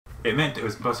It meant it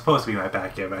was supposed to be my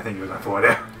backyard, but I think it was my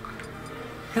forward.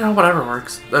 You know, whatever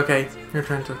works. Okay, your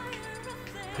turn to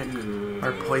pick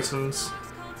our poisons.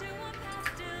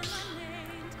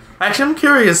 Actually, I'm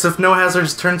curious if No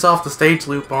Hazards turns off the stage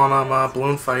loop on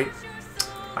Balloon Fight.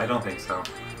 I don't think so.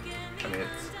 I mean,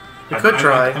 You could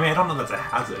try. I mean, I don't know if that's a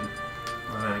hazard.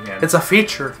 Well, then again, It's a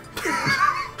feature.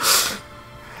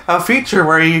 A feature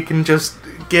where you can just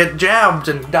get jabbed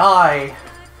and die.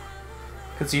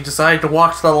 Because you decide to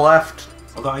walk to the left.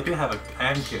 although I do have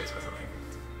I am curious about something.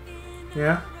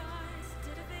 Yeah?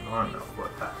 I want to know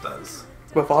what that does.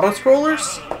 With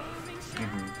auto-scrollers?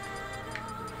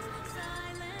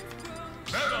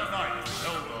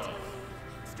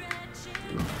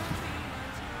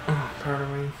 Oh,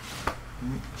 pardon me.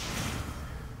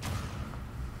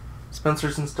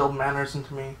 Spencer's instilled manners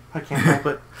into me. I can't help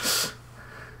it.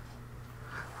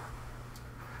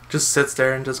 Just sits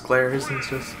there and just glares and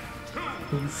just...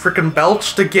 You freaking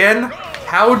belched again?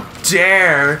 How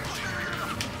dare!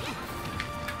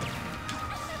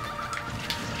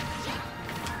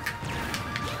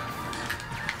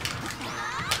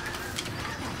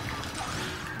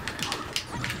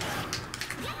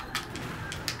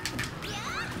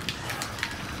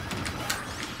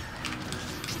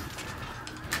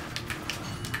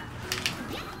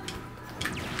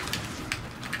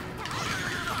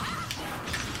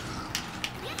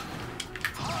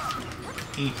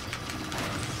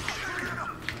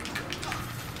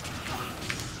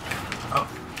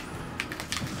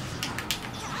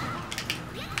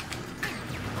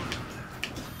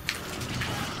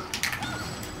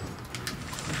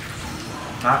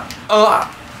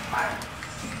 Oh.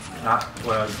 Not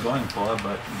what I was going for,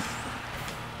 but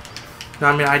No,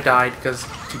 I mean, I died because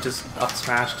she just up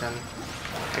smashed and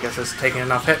I guess it's taking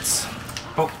enough hits.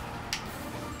 oh.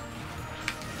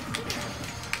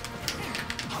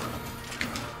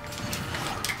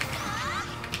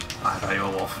 I thought you were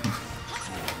a wolf.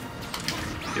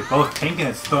 You're both pink and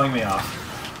it's throwing me off.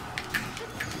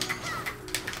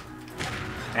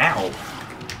 Ow!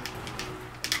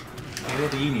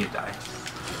 Maybe you need to die.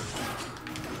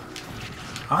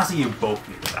 Honestly, you both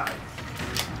need to die.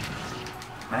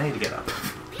 I need to get up.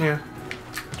 Yeah.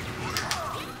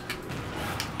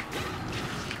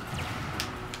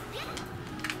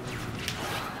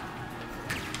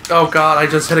 Oh god, I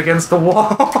just hit against the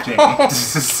wall.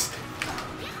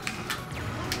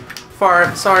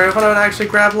 Fart, sorry, I thought I would actually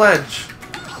grab ledge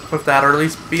with that, or at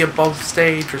least be above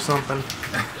stage or something.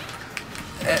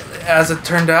 As it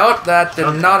turned out, that did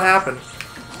not happen.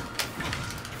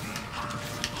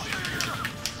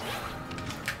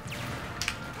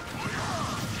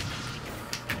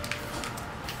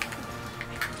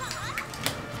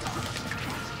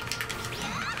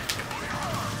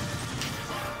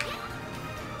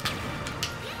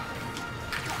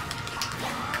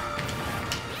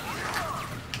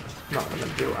 Not what I'm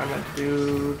gonna do. I'm gonna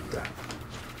do that.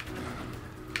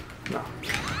 No.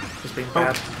 Just being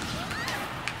bad.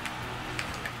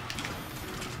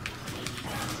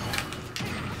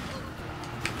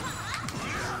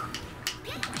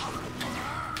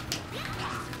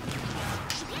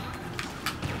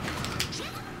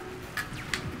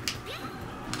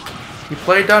 You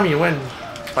play dumb, you win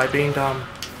by being dumb.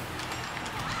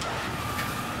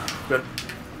 Good.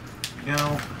 You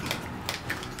know,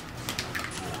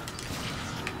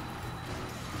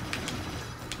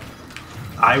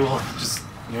 I will just,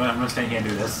 you know what, I'm gonna stand here and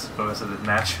do this for the rest of this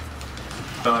match.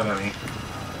 Don't look at me.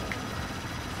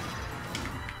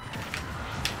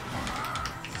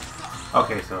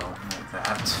 Okay, so, like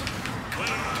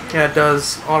that. Yeah, it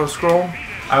does auto scroll.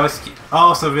 I was,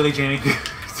 oh, so really, Jamie?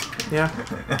 Yeah.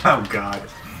 Oh god.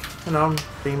 You know, I'm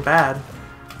being bad.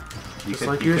 You Just could,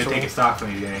 like you could usual. take a stock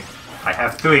from me, Jamie. I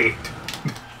have 3.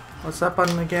 What's that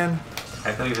button again?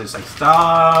 I thought it was just like,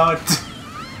 start!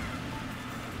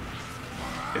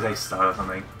 It's like start or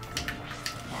something.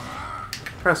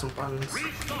 Press some buttons.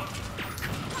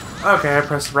 Okay, I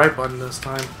pressed the right button this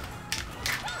time.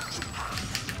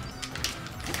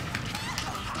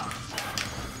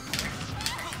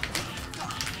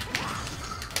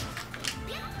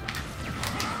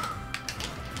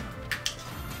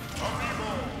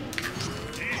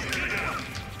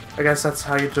 I guess that's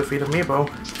how you defeat Amiibo.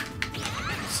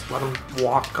 Just let him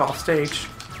walk off stage.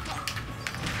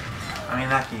 I mean,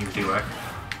 that can usually work.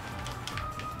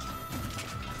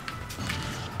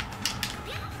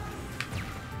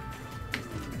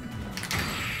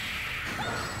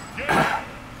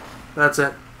 That's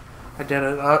it. I did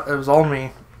it. It was all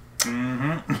me.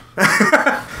 Mm-hmm.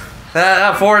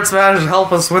 That forward smash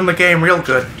helped us win the game real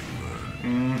good.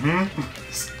 Mm-hmm.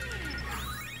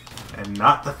 And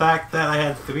not the fact that I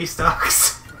had 3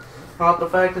 stocks. Not the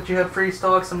fact that you had free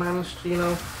stocks and managed to, you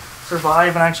know,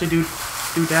 survive and actually do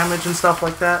damage and stuff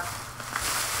like that.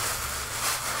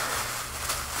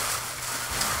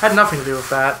 Had nothing to do with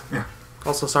that. Yeah.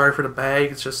 Also, sorry for the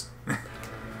bag. It's just I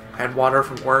had water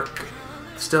from work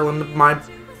still in my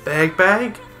bag.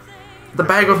 The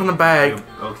bag within the bag.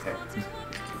 Okay.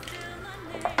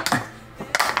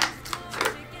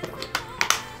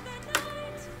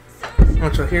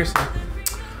 So here's.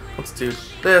 Let's do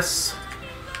this,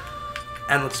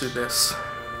 and let's do this.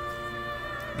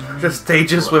 The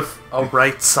stages with a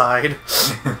right side.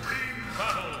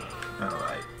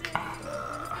 Alright.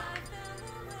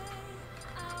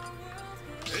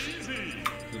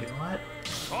 You know what?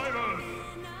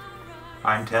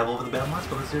 I'm terrible with the battle mods,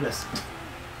 but let's do this.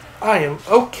 I am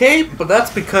okay, but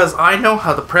that's because I know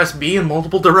how to press B in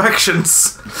multiple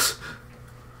directions.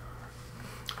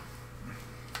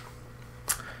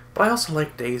 But I also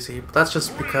like Daisy, but that's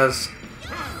just because...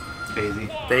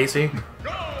 Daisy?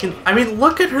 I mean,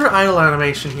 look at her idle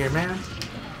animation here, man.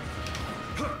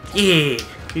 Yeah!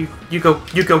 You go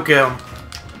get him.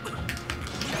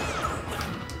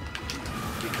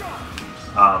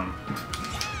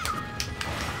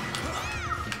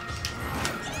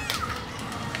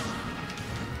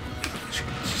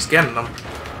 She's getting them.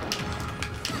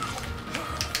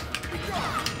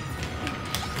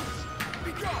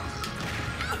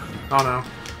 Oh no.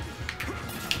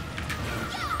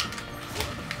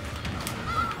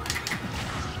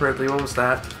 Ridley, what was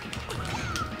that?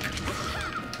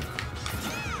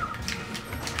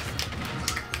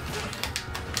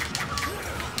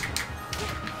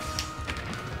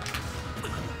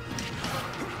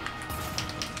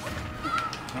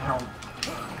 Ow.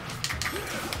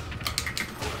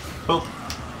 Oh.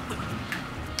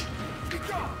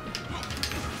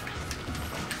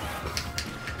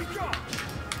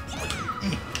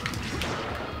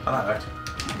 Oh, that worked.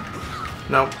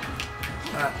 Nope.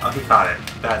 Oh, he caught it.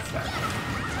 That's that.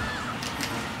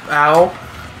 Ow.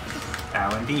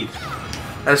 Ow, indeed.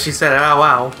 As she said, ow,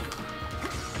 ow.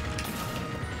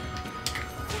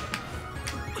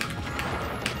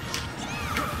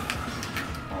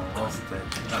 Almost dead.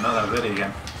 Oh no, that was it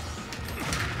again.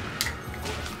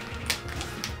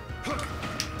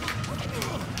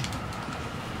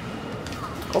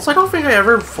 Also, I don't think I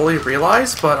ever fully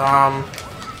realized, but, I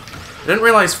didn't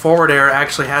realize forward air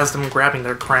actually has them grabbing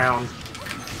their crown.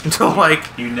 Until, like...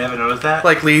 You never noticed that?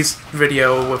 Like Lee's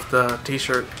video with the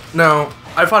t-shirt. No,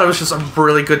 I thought it was just a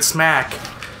really good smack.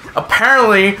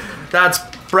 Apparently, that's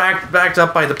backed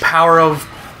up by the power of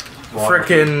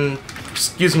frickin'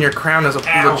 just using your crown as a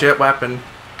legit weapon.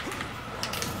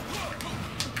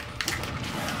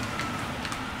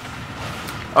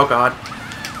 Oh god.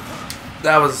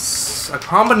 That was a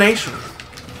combination.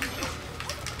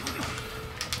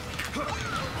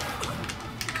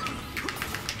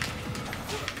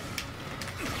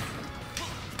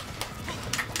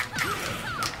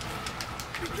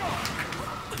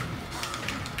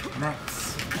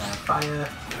 Next, fire.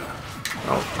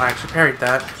 Oh, I actually parried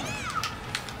that.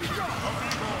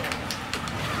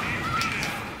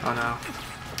 Oh no.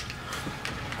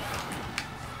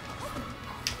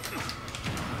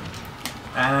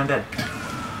 And I'm dead.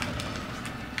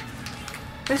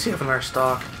 At least you have another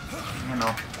stock. You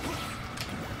know.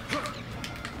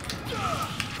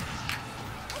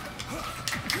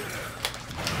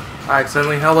 I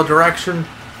accidentally held a direction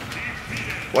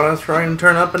when I was trying to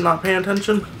turn up and not paying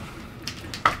attention.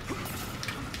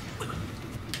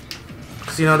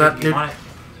 Because you know that You want it?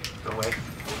 Go away.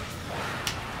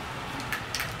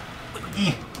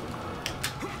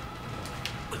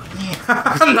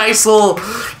 nice little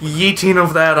yeeting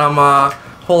of that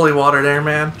holy water there,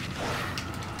 man.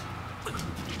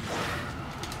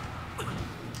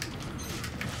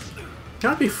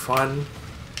 That'd be fun.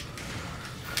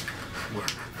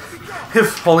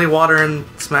 If holy water in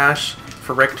Smash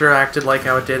for Richter acted like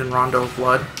how it did in Rondo of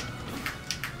Blood,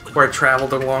 where it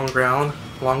traveled along the ground.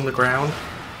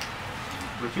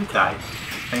 Would you die?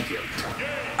 Thank you.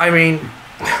 I mean,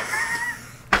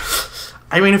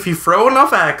 if you throw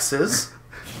enough axes,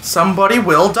 somebody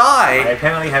will I die.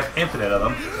 apparently have infinite of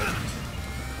them.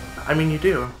 I mean, you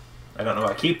do. I don't know how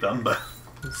to keep them, but...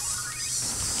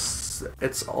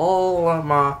 It's all I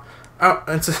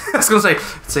was gonna say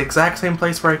it's the exact same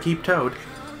place where I keep Toad.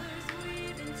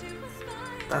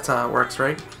 That's how it works,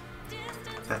 right?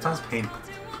 That sounds painful.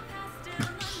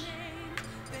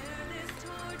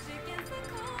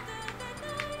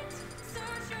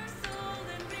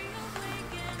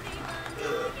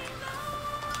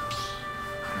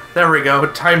 There we go.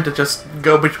 Time to just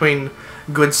go between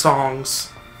good songs.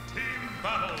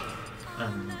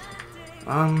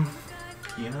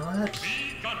 You know what?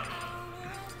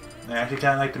 I actually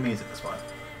kind of like the music at this point.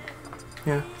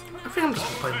 Yeah. I think I'm just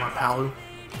gonna play more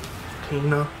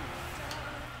Palutena.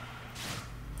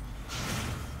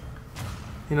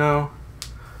 You know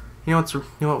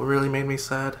what really made me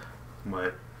sad?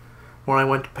 What? When I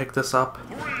went to pick this up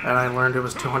and I learned it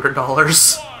was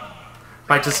 $200.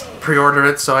 I just pre-ordered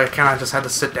it, so I kind of just had to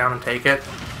sit down and take it.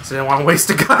 So I didn't want to waste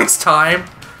a guy's time.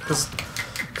 Because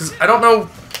I don't know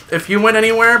if you went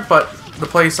anywhere, but the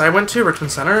place I went to,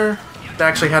 Richmond Center, they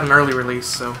actually had an early release,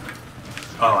 so...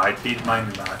 Oh, mine did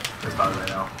not, as far as I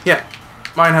know. Yeah.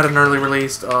 Mine had an early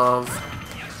release of,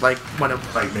 like, when it...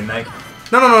 Like midnight?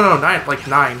 No, 9, like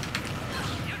 9.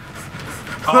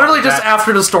 Oh, Literally just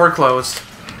after the store closed.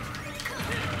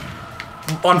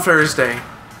 On Thursday.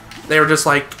 They were just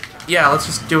like, yeah, let's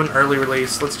just do an early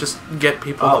release. Let's just get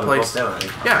people to play.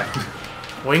 Yeah.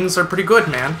 Wings are pretty good,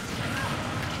 man.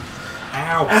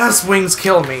 Ow. Ass wings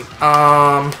kill me.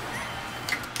 But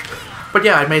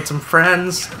yeah, I made some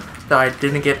friends that I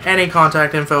didn't get any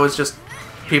contact info. It's just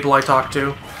people I talked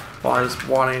to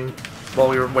while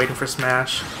we were waiting for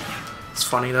Smash. It's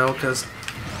funny though, because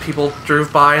people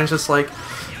drove by and just like,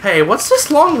 hey, what's this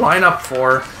long lineup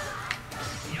for?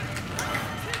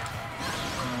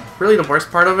 Really, the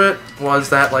worst part of it was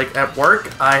that, like, at work,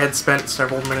 I had spent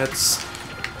several minutes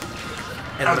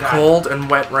in the cold and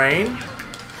wet rain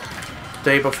the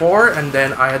day before, and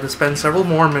then I had to spend several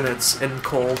more minutes in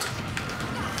cold.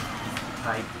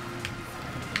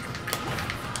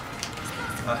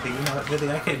 Okay, you know what,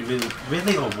 really, I could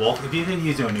really a wolf. If you could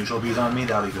use your neutral bees on me,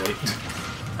 that'd be great.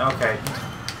 Okay.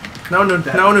 No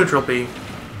neutral bee.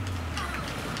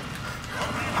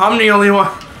 I'm the only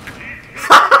one.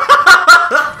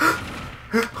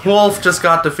 Wolf just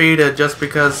got defeated just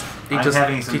because I'm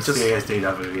having some serious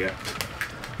deja vu here.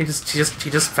 He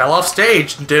just fell off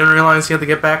stage and didn't realize he had to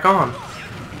get back on.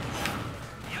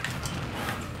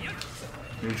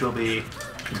 Neutral bee.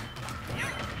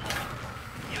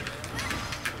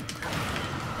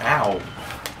 Ow.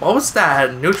 What was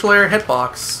that? Neutral air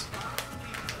hitbox.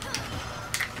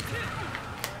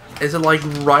 Is it like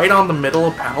right on the middle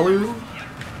of Palu?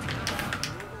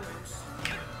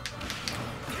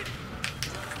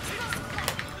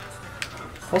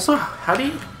 Also, how do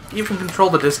you even control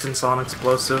the distance on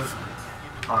explosive?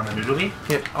 On the neutral bee?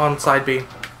 Yeah, on side B.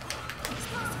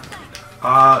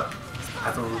 I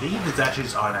believe it's actually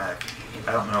just automatic.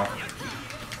 I don't know.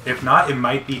 If not, it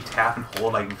might be tap and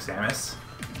hold like Samus.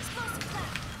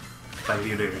 Like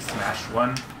either smash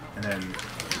one and then.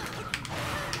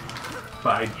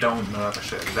 But I don't know for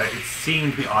sure. It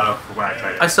seemed to be auto for when I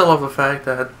tried it. I still love the fact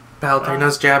that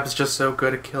Palutena's jab is just so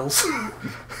good at kills.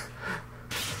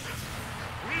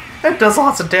 It does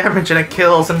lots of damage and it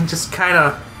kills and just kind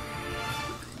of...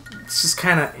 It's just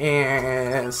kind of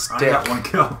stick. I got one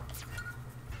kill.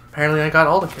 Apparently I got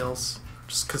all the kills.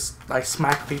 Just because I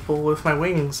smack people with my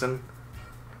wings and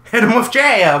hit them with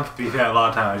jab. To be fair, a lot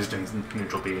of time I was just doing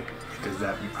neutral B because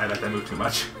I like that move too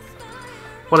much.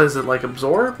 What is it, like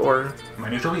absorb or? My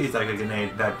neutral B is like a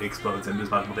grenade that explodes and does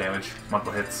multiple damage,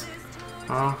 multiple hits.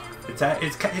 Oh. It's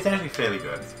actually fairly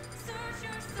good.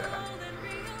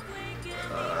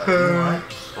 You know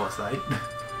what? Foresight.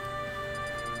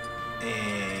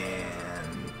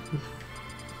 And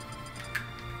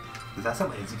is that some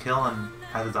lazy kill and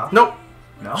has it off? Nope.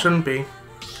 No? Shouldn't be.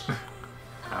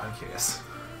 I'm curious.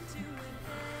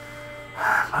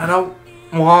 I don't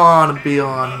want to be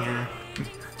on here.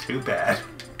 Too bad.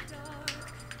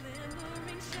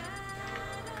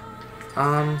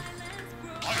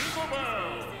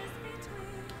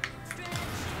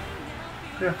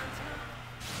 Yeah.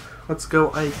 Let's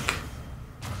go Ike.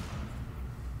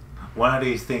 One of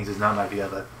these things is not like the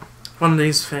other. One of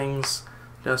these things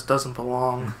just doesn't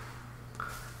belong.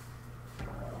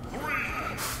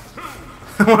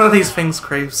 One of these things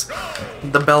craves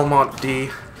the Belmont D.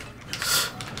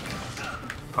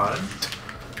 Pardon?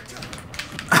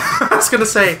 I was gonna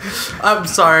say, I'm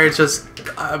sorry,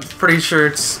 I'm pretty sure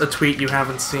it's a tweet you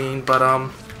haven't seen, but I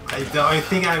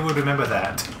think I would remember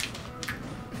that.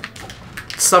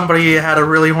 Somebody had a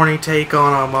really horny take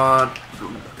on what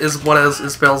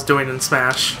Isabelle's doing in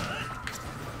Smash.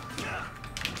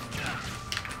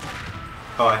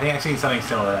 Oh, I think I've seen something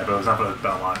similar to that, but it was not for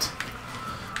Belmont.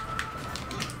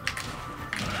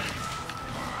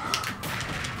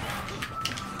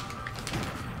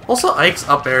 Also, Ike's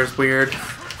up air is weird.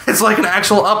 It's like an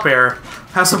actual up air,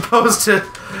 as opposed to,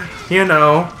 you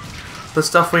know, the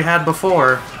stuff we had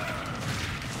before.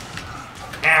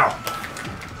 Ow!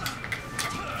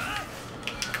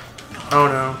 Oh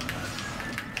no.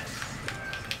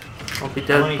 I'll be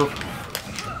dead.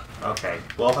 Okay,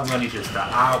 well, I'm gonna need you to stop.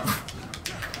 Ow!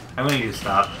 I'm gonna need you to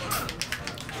stop.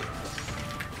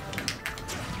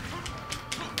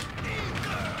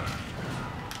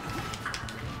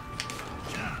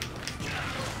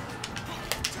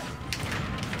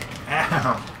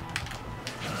 Oh,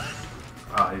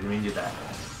 I didn't mean to do that.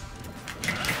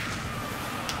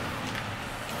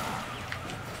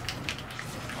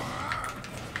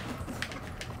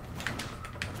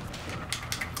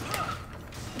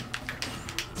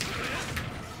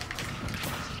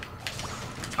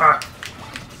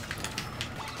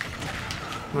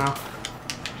 No.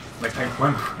 Like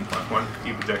one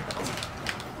key projectile.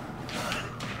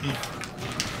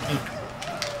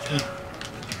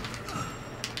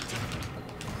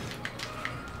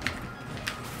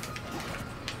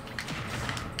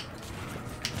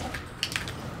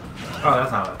 Oh,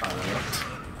 that's not what I thought of.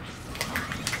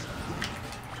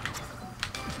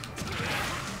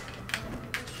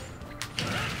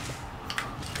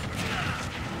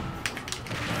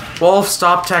 Wolf,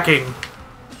 stop teching.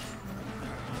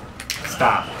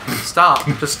 Stop. Stop.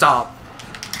 Just stop.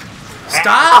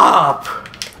 Stop!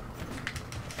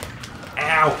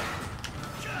 Ow!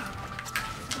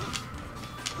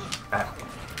 Ow.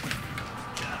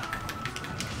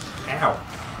 Ow.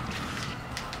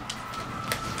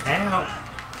 Ow.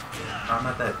 Oh, I'm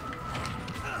not dead.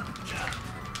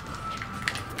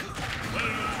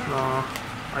 Oh,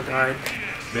 I died.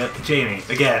 Jamie,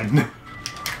 again.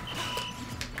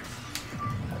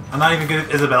 I'm not even good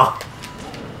at Isabel.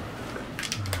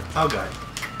 Oh god.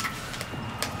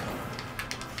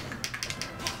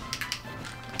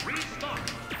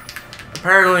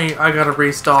 Apparently, I gotta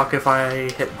restock if I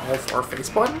hit all 4 face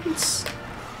buttons.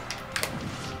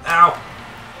 Ow!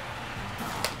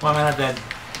 Why am I not dead?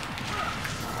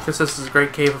 Because this is a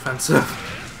great cave offensive.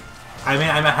 I mean,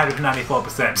 I'm at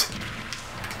 194%.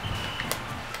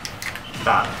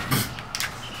 Stop.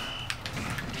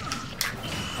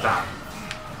 Stop.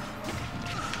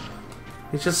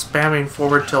 He's just spamming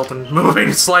forward tilt and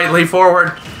moving slightly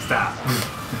forward. Stop.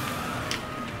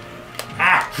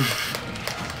 Ah!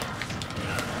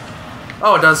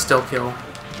 Oh, it does still kill.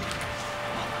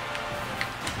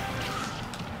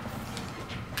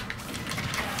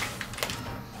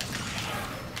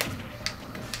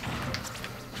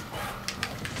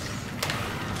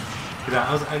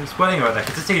 I was wondering about that,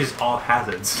 because this stage is all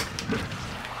hazards.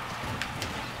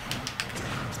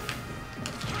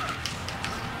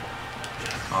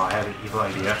 Oh, I had an evil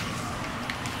idea.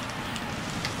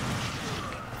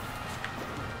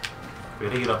 We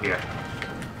gotta get up here.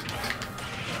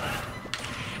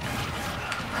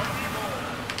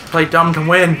 Play dumb to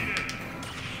win.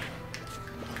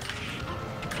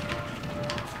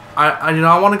 I do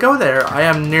not want to go there. I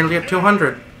am nearly at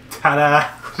 200. Ta-da!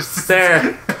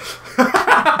 There.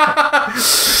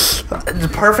 The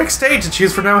perfect stage to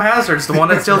choose for no hazards. The one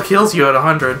that still kills you at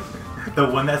 100. The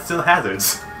one that still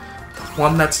hazards.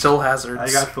 One that still hazards.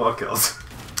 I got 4 kills.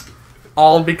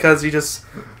 All because you just...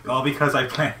 All because I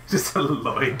planned just a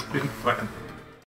Lloyd in front.